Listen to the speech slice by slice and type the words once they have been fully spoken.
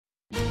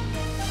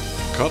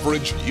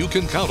Coverage you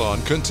can count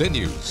on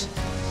continues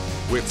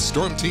with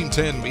Storm Team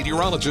 10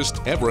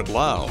 meteorologist Everett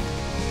Lau.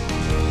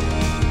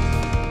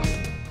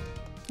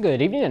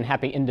 Good evening and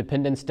happy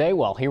Independence Day.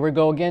 Well, here we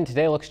go again.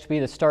 Today looks to be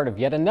the start of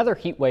yet another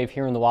heat wave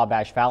here in the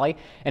Wabash Valley,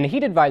 and a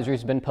heat advisory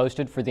has been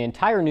posted for the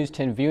entire News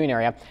 10 viewing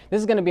area. This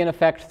is going to be in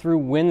effect through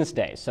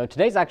Wednesday. So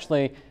today's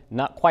actually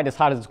not quite as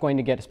hot as it's going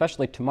to get,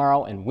 especially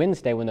tomorrow and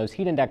Wednesday when those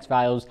heat index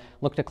values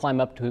look to climb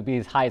up to be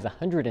as high as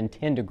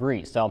 110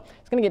 degrees. So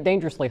it's going to get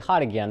dangerously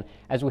hot again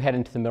as we head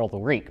into the middle of the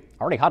week.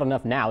 Already hot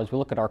enough now as we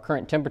look at our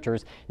current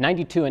temperatures.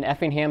 92 in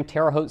Effingham,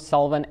 Terre Haute,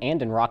 Sullivan,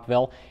 and in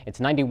Rockville. It's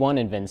 91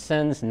 in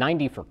Vincennes,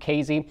 90 for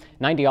Casey,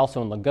 90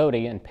 also in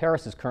Lagodi, and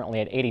Paris is currently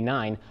at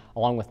 89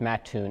 along with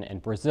Mattoon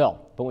and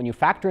Brazil. But when you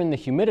factor in the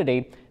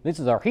humidity, this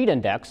is our heat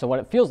index, so what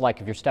it feels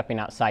like if you're stepping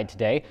outside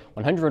today.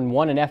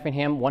 101 in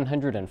Effingham,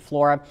 100 in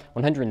Flora,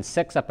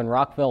 106 up in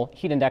Rockville.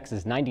 Heat index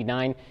is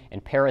 99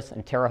 in Paris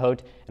and Terre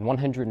Haute, and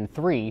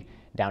 103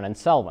 down in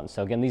Sullivan.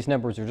 So again, these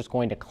numbers are just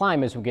going to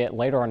climb as we get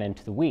later on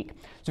into the week.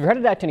 So if you're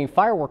headed out to any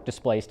firework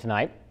displays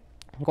tonight,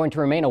 going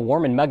to remain a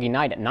warm and muggy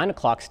night. At 9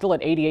 o'clock, still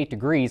at 88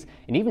 degrees,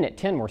 and even at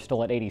 10, we're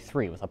still at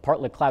 83 with a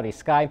partly cloudy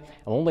sky.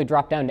 It'll only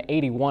drop down to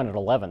 81 at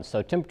 11,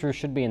 so temperatures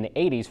should be in the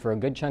 80s for a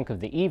good chunk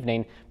of the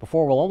evening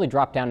before we'll only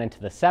drop down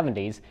into the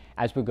 70s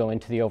as we go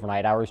into the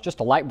overnight hours. Just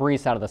a light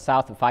breeze out of the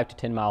south at 5 to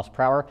 10 miles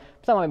per hour,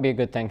 but that might be a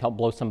good thing to help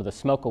blow some of the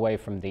smoke away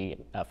from the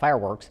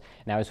fireworks.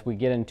 Now, as we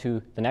get into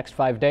the next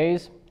 5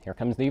 days, here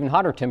comes the even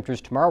hotter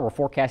temperatures. Tomorrow, we're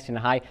forecasting a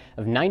high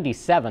of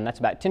 97. That's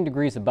about 10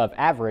 degrees above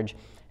average.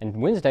 And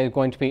Wednesday is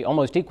going to be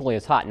almost equally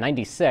as hot,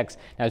 96.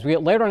 Now, as we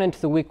get later on into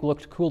the week, we'll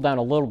look to cool down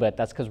a little bit.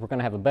 That's because we're going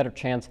to have a better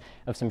chance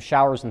of some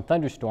showers and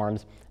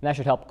thunderstorms, and that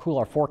should help cool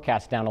our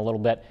forecast down a little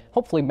bit,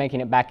 hopefully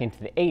making it back into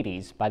the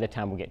 80s by the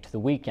time we get to the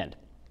weekend.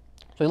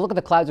 So we look at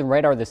the clouds and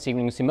radar this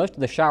evening. You see most of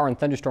the shower and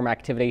thunderstorm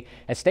activity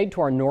has stayed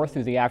to our north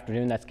through the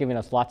afternoon. That's giving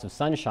us lots of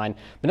sunshine.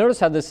 But notice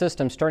how this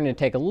system's starting to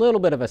take a little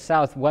bit of a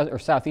southwest or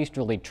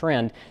southeasterly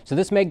trend. So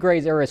this may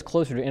graze areas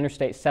closer to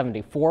Interstate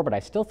 74, but I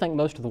still think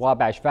most of the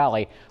Wabash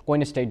Valley going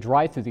to stay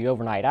dry through the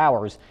overnight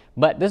hours.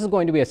 But this is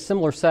going to be a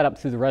similar setup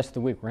through the rest of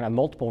the week. We're going to have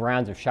multiple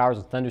rounds of showers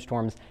and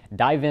thunderstorms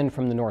dive in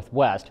from the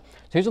northwest.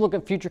 So here's a look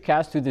at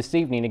Futurecast through this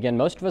evening. Again,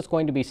 most of us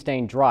going to be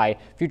staying dry.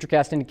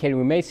 Futurecast indicating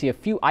we may see a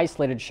few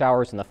isolated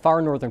showers in the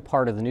far northern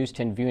part of the News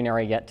 10 viewing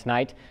area yet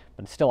tonight.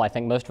 But still, I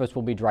think most of us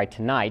will be dry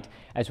tonight.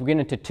 As we get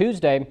into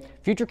Tuesday,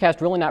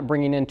 Futurecast really not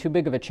bringing in too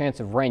big of a chance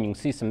of rain. You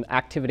can see some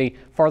activity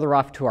farther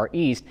off to our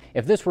east.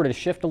 If this were to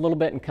shift a little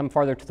bit and come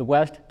farther to the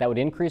west, that would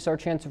increase our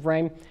chance of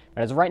rain.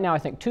 But as of right now, I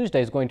think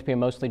Tuesday is going to be a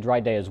mostly dry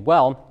day as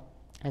well.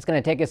 It's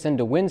going to take us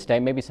into Wednesday,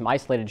 maybe some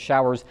isolated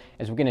showers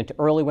as we get into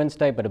early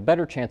Wednesday, but a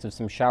better chance of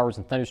some showers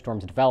and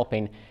thunderstorms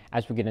developing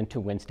as we get into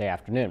Wednesday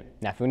afternoon.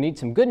 Now, if we need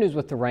some good news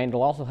with the rain,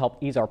 it'll also help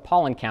ease our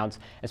pollen counts,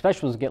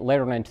 especially as we get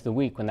later on into the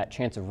week when that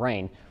chance of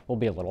rain will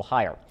be a little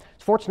higher.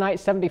 So for tonight,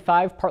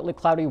 75, partly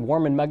cloudy,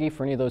 warm and muggy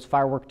for any of those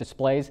firework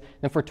displays.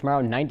 Then for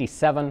tomorrow,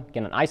 97,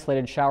 again, an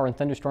isolated shower and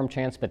thunderstorm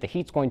chance, but the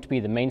heat's going to be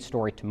the main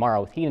story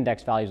tomorrow with heat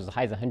index values as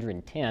high as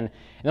 110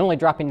 and only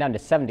dropping down to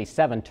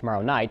 77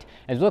 tomorrow night.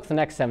 As we look at the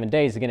next 7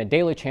 days, again, a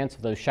daily chance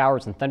of those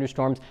showers and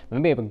thunderstorms, but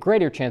maybe have a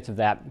greater chance of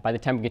that by the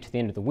time we get to the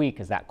end of the week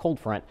as that cold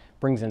front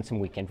brings in some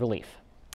weekend relief.